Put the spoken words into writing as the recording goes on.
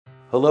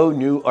Hello,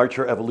 new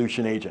Archer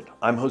Evolution agent.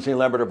 I'm Jose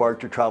Lambert of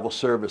Archer Travel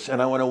Service,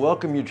 and I want to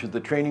welcome you to the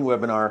training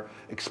webinar,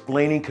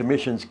 Explaining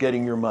Commissions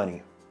Getting Your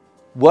Money.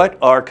 What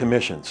are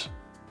commissions?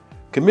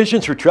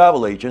 Commissions for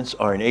travel agents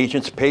are an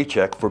agent's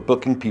paycheck for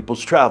booking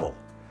people's travel.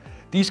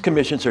 These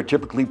commissions are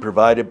typically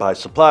provided by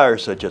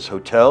suppliers such as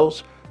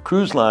hotels,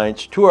 cruise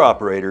lines, tour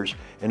operators,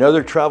 and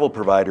other travel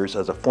providers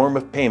as a form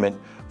of payment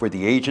for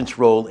the agent's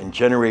role in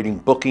generating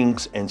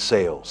bookings and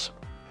sales.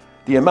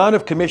 The amount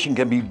of commission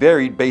can be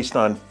varied based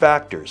on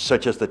factors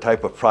such as the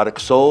type of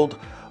product sold,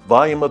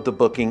 volume of the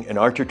booking, and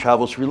Archer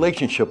Travel's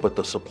relationship with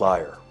the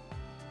supplier.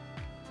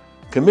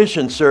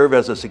 Commissions serve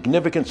as a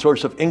significant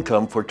source of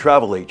income for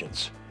travel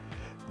agents.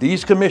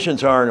 These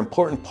commissions are an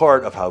important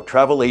part of how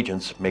travel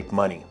agents make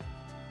money.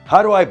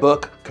 How do I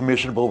book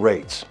commissionable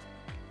rates?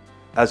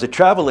 As a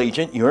travel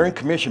agent, you earn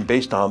commission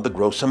based on the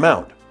gross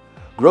amount.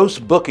 Gross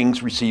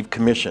bookings receive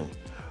commission.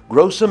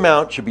 Gross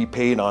amount should be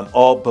paid on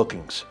all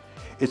bookings.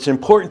 It's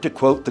important to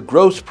quote the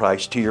gross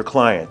price to your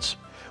clients,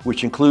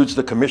 which includes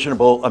the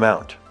commissionable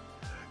amount.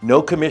 No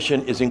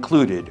commission is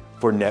included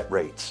for net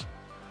rates.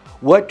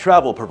 What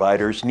travel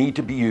providers need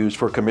to be used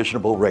for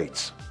commissionable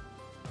rates?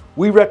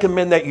 We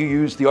recommend that you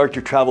use the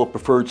Archer Travel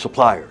preferred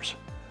suppliers.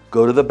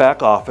 Go to the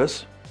back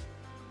office,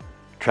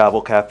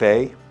 Travel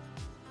Cafe,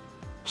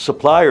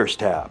 Suppliers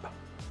tab.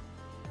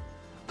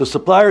 The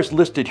suppliers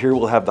listed here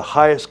will have the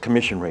highest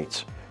commission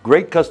rates,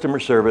 great customer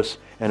service,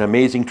 and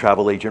amazing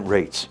travel agent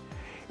rates.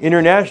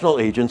 International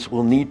agents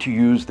will need to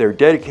use their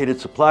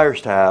dedicated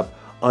suppliers tab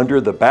under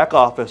the back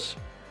office,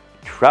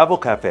 Travel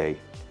Cafe,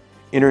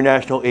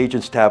 International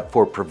Agents tab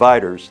for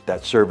providers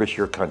that service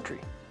your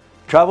country.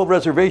 Travel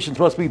reservations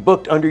must be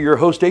booked under your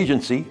host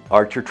agency,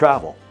 Archer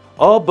Travel.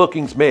 All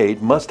bookings made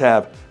must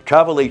have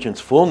travel agent's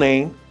full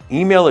name,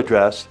 email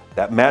address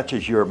that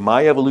matches your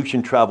My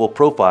Evolution Travel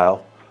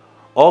profile.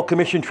 All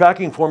commission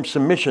tracking form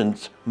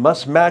submissions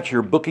must match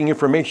your booking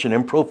information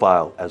and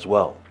profile as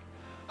well.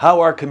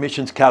 How are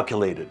commissions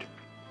calculated?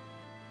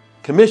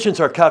 Commissions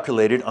are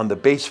calculated on the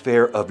base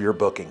fare of your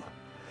booking.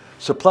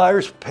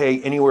 Suppliers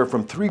pay anywhere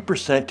from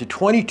 3% to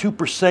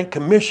 22%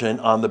 commission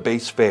on the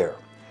base fare.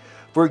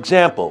 For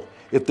example,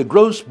 if the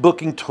gross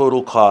booking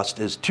total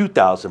cost is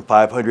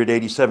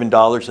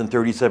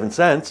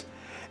 $2,587.37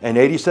 and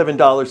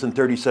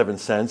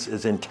 $87.37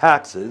 is in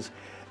taxes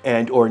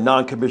and/or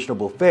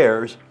non-commissionable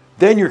fares,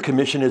 then your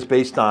commission is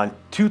based on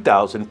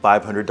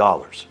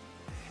 $2,500.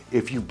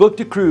 If you booked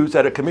a cruise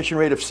at a commission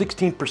rate of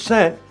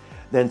 16%,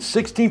 then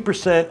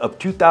 16% of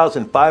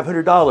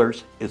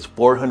 $2,500 is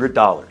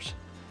 $400.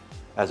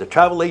 As a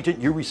travel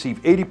agent, you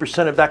receive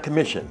 80% of that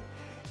commission.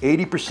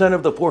 80%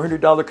 of the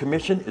 $400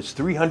 commission is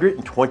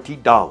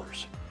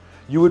 $320.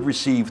 You would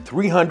receive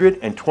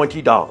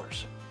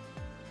 $320.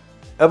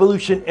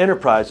 Evolution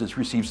Enterprises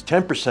receives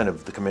 10%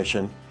 of the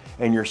commission,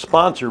 and your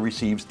sponsor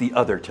receives the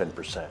other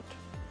 10%.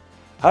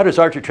 How does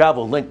Archer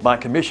Travel link my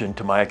commission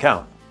to my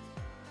account?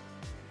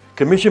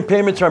 Commission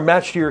payments are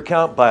matched to your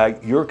account by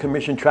your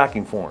commission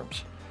tracking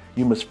forms.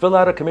 You must fill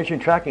out a commission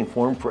tracking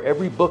form for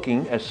every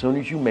booking as soon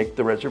as you make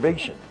the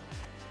reservation.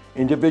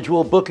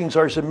 Individual bookings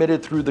are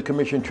submitted through the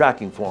commission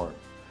tracking form.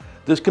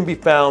 This can be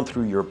found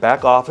through your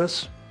back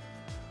office,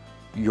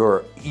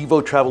 your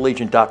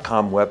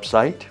evotravelagent.com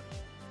website,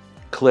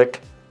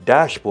 click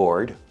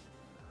Dashboard,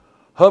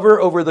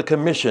 hover over the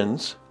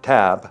Commissions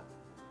tab,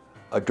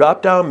 a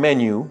drop-down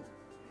menu,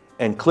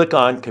 and click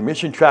on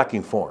Commission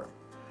Tracking Form.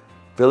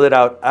 Fill it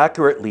out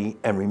accurately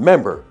and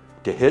remember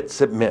to hit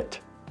Submit.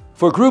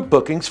 For group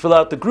bookings, fill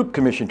out the Group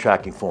Commission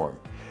Tracking Form.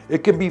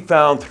 It can be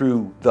found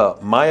through the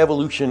My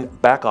Evolution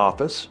back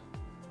office,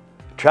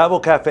 Travel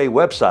Cafe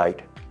website,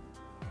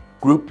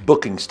 Group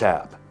Bookings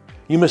tab.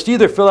 You must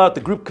either fill out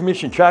the Group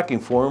Commission Tracking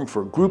Form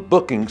for group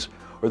bookings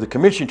or the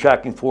Commission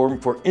Tracking Form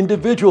for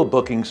individual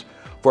bookings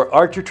for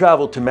Archer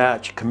Travel to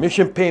match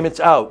commission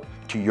payments out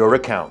to your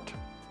account.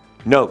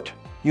 Note: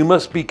 you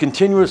must be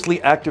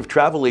continuously active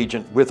travel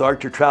agent with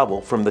Archer Travel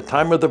from the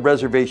time of the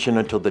reservation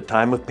until the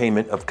time of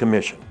payment of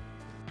commission.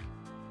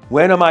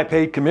 When am I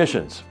paid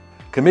commissions?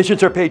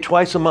 Commissions are paid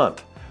twice a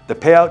month. The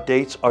payout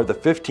dates are the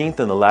 15th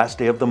and the last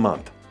day of the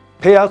month.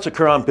 Payouts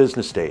occur on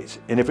business days,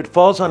 and if it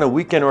falls on a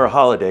weekend or a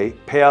holiday,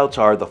 payouts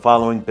are the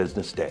following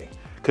business day.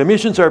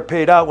 Commissions are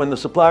paid out when the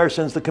supplier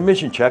sends the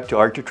commission check to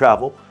Archer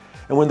Travel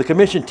and when the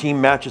commission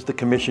team matches the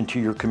commission to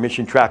your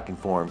commission tracking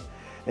form,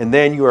 and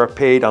then you are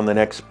paid on the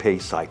next pay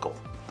cycle.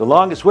 The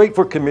longest wait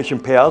for commission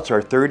payouts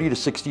are 30 to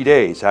 60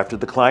 days after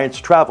the client's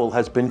travel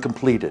has been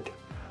completed.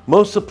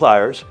 Most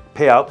suppliers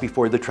pay out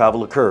before the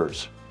travel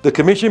occurs. The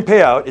commission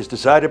payout is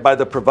decided by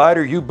the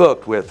provider you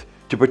booked with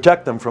to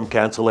protect them from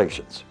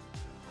cancellations.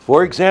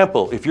 For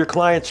example, if your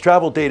client's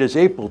travel date is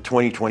April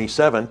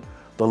 2027,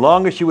 the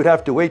longest you would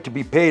have to wait to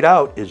be paid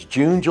out is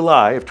June,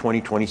 July of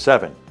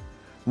 2027.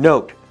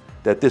 Note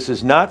that this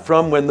is not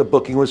from when the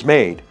booking was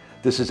made.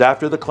 This is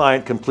after the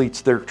client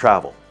completes their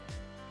travel.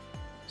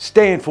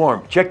 Stay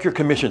informed. Check your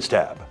commissions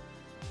tab.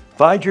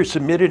 Find your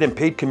submitted and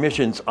paid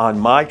commissions on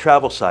my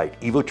travel site,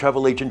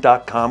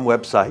 evotravelagent.com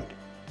website,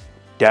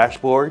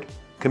 Dashboard,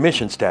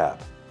 Commissions tab.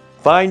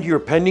 Find your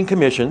pending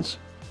commissions,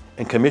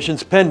 and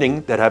commissions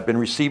pending that have been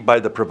received by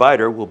the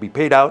provider will be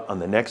paid out on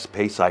the next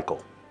pay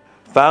cycle.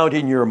 Found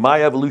in your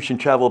My Evolution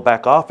Travel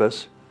back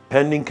office,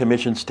 Pending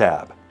Commissions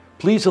tab.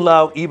 Please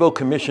allow Evo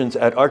Commissions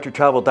at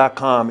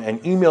archertravel.com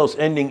and emails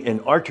ending in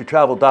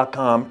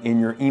archertravel.com in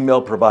your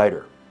email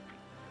provider.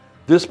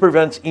 This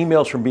prevents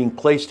emails from being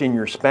placed in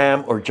your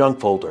spam or junk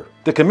folder.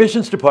 The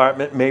Commissions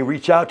Department may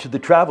reach out to the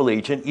travel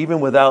agent even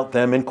without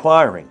them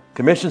inquiring.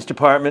 Commissions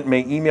Department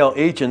may email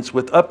agents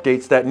with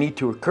updates that need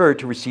to occur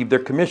to receive their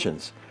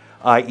commissions,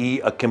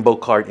 i.e. Akimbo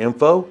card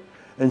info,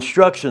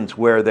 instructions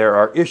where there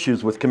are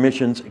issues with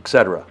commissions,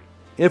 etc.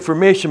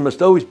 Information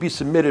must always be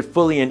submitted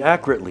fully and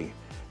accurately.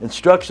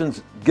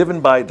 Instructions given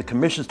by the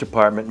Commissions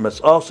Department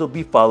must also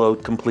be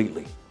followed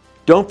completely.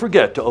 Don't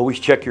forget to always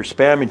check your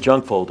spam and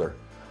junk folder.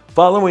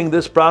 Following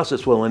this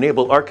process will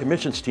enable our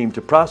commissions team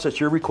to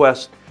process your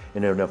request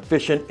in an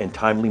efficient and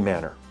timely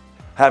manner.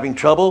 Having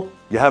trouble?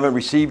 You haven't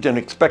received an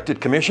expected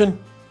commission?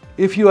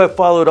 If you have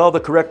followed all the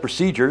correct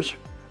procedures,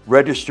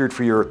 registered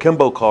for your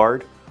Akimbo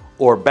card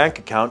or bank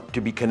account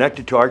to be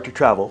connected to Archer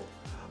Travel,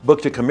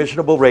 booked a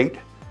commissionable rate,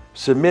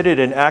 submitted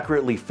and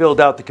accurately filled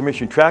out the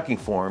commission tracking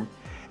form,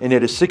 and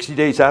it is 60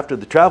 days after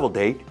the travel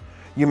date,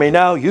 you may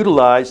now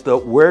utilize the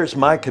Where's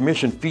My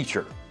Commission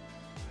feature.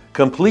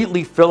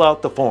 Completely fill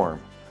out the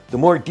form. The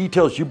more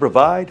details you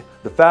provide,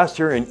 the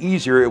faster and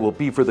easier it will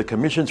be for the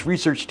commissions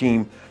research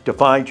team to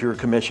find your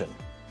commission.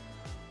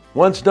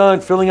 Once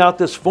done filling out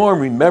this form,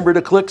 remember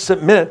to click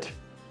Submit.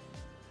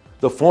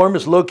 The form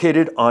is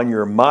located on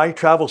your My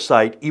Travel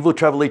site,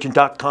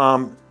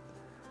 evotravelagent.com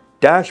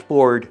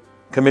dashboard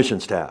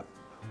Commissions tab.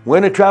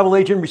 When a travel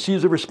agent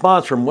receives a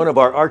response from one of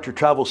our Archer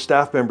Travel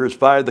staff members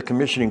via the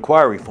commission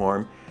inquiry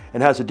form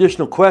and has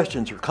additional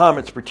questions or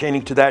comments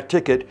pertaining to that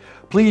ticket,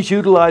 please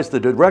utilize the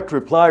Direct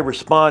Reply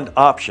Respond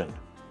option.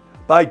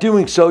 By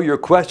doing so, your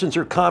questions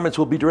or comments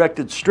will be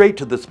directed straight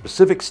to the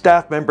specific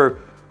staff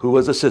member who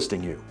was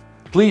assisting you.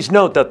 Please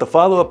note that the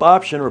follow-up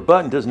option or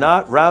button does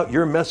not route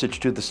your message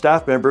to the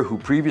staff member who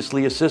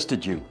previously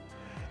assisted you.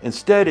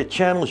 Instead, it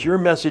channels your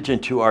message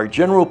into our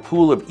general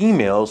pool of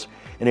emails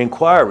and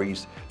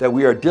inquiries that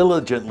we are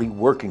diligently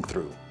working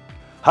through.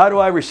 How do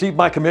I receive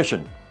my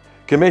commission?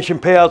 Commission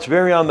payouts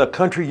vary on the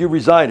country you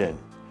reside in.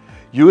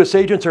 U.S.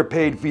 agents are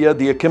paid via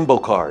the Akimbo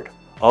card,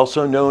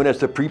 also known as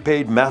the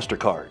prepaid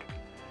MasterCard.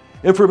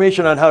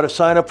 Information on how to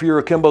sign up for your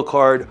Akimbo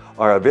card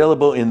are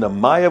available in the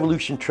My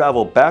Evolution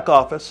Travel back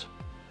office,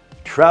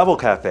 Travel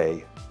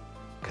Cafe,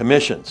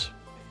 Commissions.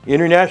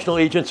 International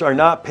agents are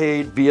not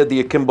paid via the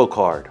Akimbo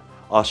card.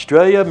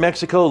 Australia,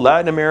 Mexico,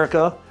 Latin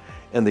America,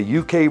 and the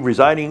UK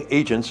residing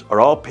agents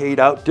are all paid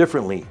out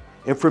differently.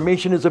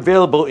 Information is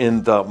available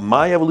in the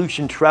My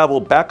Evolution Travel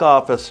back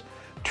office,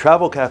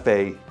 Travel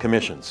Cafe,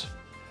 Commissions.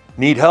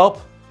 Need help?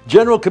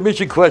 General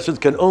commission questions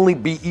can only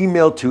be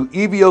emailed to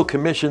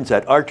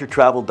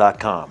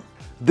evocommissions@archertravel.com.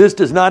 This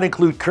does not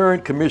include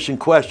current commission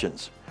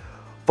questions.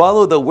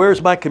 Follow the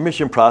Where's My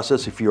Commission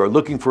process if you are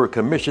looking for a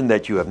commission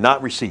that you have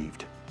not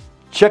received.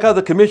 Check out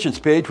the commissions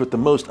page with the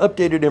most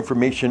updated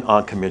information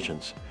on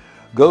commissions.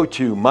 Go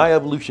to My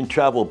Evolution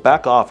Travel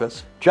back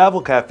office,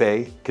 Travel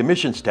Cafe,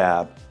 Commissions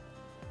tab,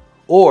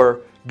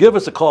 or give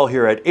us a call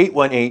here at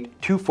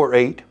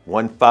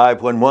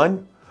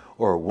 818-248-1511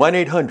 or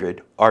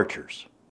 1-800-ARCHERS.